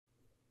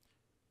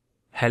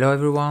Hello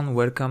everyone,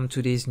 welcome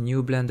to this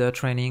new Blender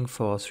training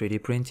for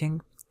 3D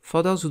printing.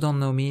 For those who don't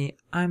know me,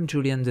 I'm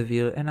Julien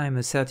Deville and I'm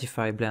a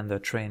certified Blender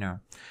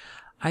trainer.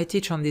 I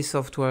teach on this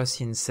software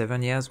since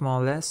 7 years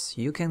more or less.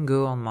 You can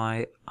go on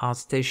my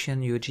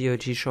ArtStation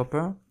UG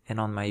shopper and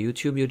on my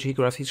YouTube UG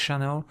Graphics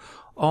channel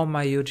or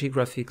my UG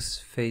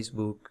Graphics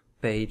Facebook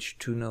page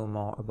to know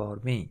more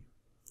about me.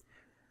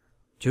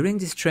 During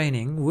this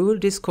training, we will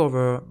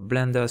discover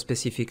Blender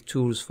specific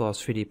tools for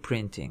 3D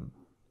printing.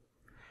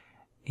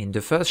 In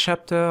the first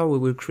chapter, we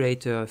will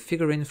create a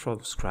figurine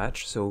from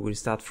scratch, so we'll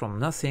start from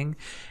nothing,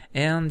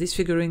 and this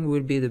figurine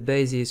will be the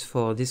basis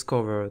for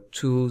discover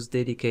tools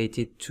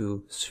dedicated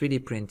to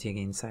 3D printing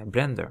inside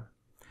Blender.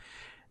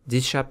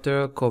 This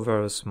chapter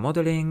covers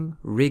modeling,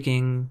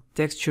 rigging,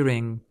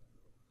 texturing,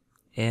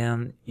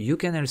 and you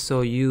can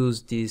also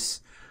use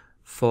this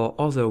for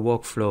other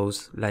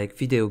workflows like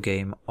video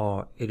game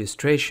or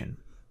illustration.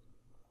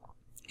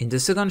 In the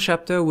second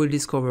chapter, we'll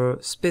discover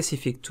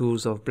specific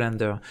tools of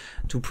Blender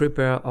to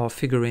prepare our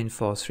figurine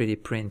for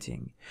 3D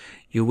printing.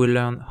 You will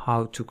learn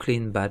how to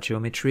clean bad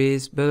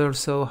geometries, but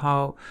also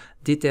how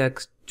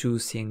detect two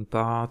thin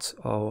parts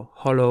or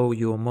hollow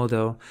your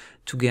model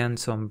to gain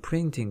some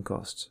printing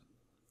costs.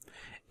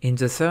 In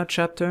the third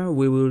chapter,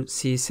 we will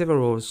see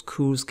several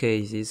cool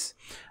cases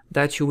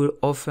that you will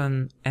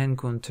often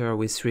encounter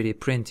with 3D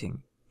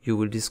printing. You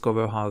will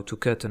discover how to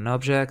cut an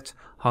object,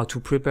 how to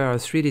prepare a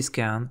 3D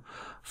scan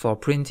for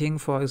printing,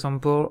 for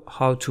example,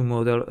 how to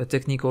model a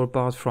technical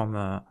part from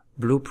a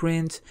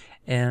blueprint,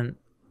 and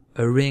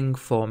a ring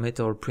for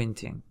metal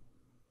printing.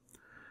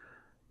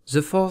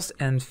 The fourth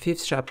and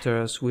fifth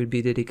chapters will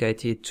be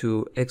dedicated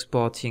to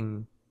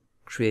exporting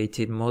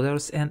created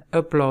models and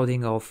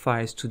uploading our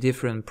files to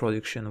different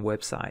production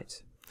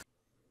websites.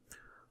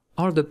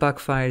 All the pack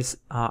files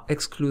are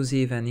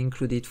exclusive and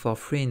included for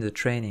free in the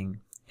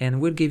training, and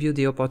will give you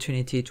the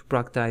opportunity to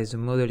practice the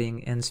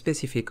modeling and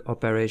specific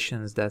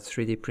operations that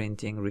 3D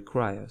printing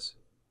requires.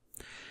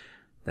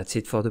 That's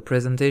it for the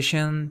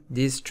presentation.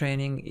 This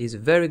training is a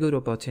very good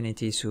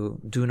opportunity, so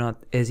do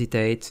not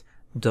hesitate,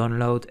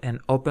 download and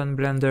open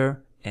Blender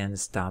and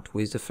start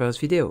with the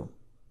first video.